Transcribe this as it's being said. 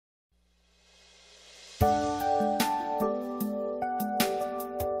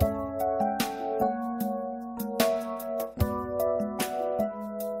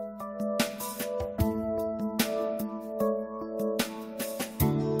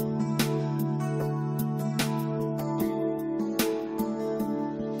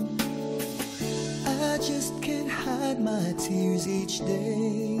tears each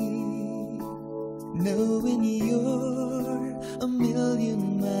day, knowing you're a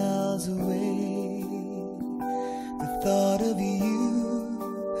million miles away. The thought of you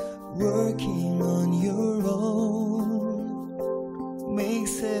working on your own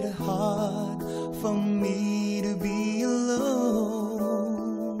makes it hard for me to be alone.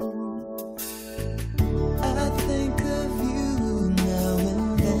 I think of you now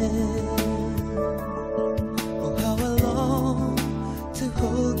and then. Oh, how I long to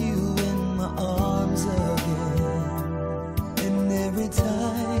hold you in my arms again. And every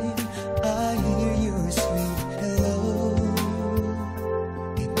time I hear your sweet hello,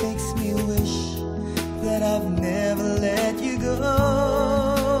 it makes me wish that I've never let you go.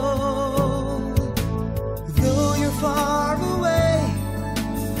 Though you're far away,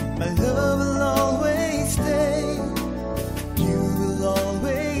 my love will always stay. You will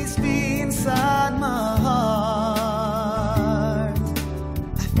always be inside my heart.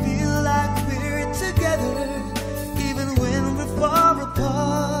 I feel like we're together even when we're far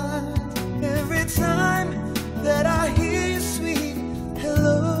apart. Every time that I hear your sweet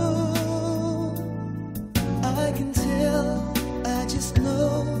hello, I can tell, I just know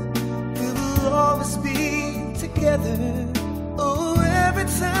we will always be together. Oh, every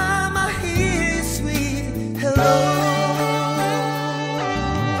time I hear your sweet hello,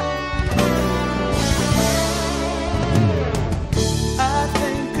 I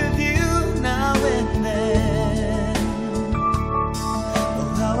think of you now and then. Oh,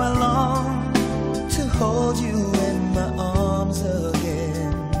 how I long to hold you in my arms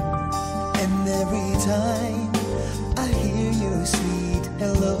again. And every time I hear your sweet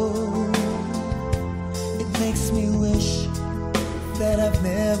hello, it makes me wish that I've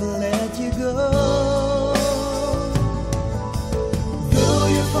never let you go. Though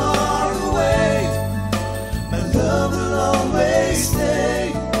you're far away, my love will always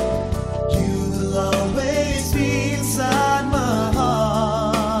stay. You will always be inside my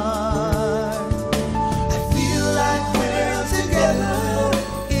heart. I feel like we're together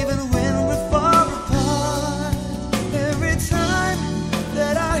even when we're far apart. Every time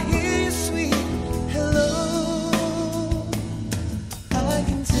that I hear your sweet hello, I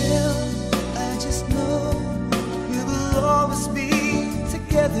can tell, I just know we will always be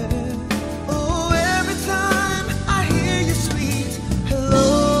together. Oh, every time I hear your sweet hello,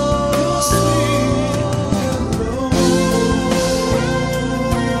 your sweet hello.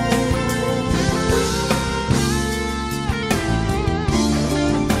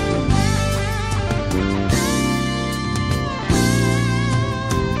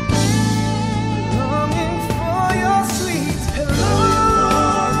 Longing for your sweet hello.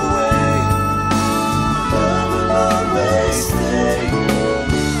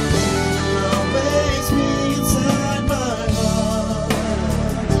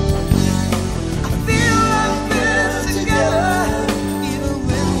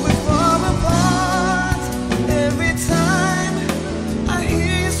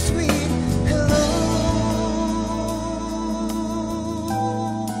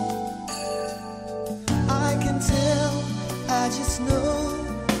 I just know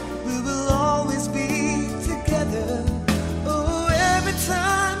we will always be together. Oh, every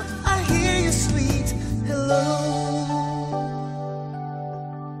time I hear your sweet hello,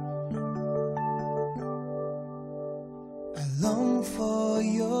 I long for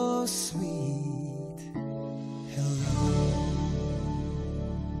your sweet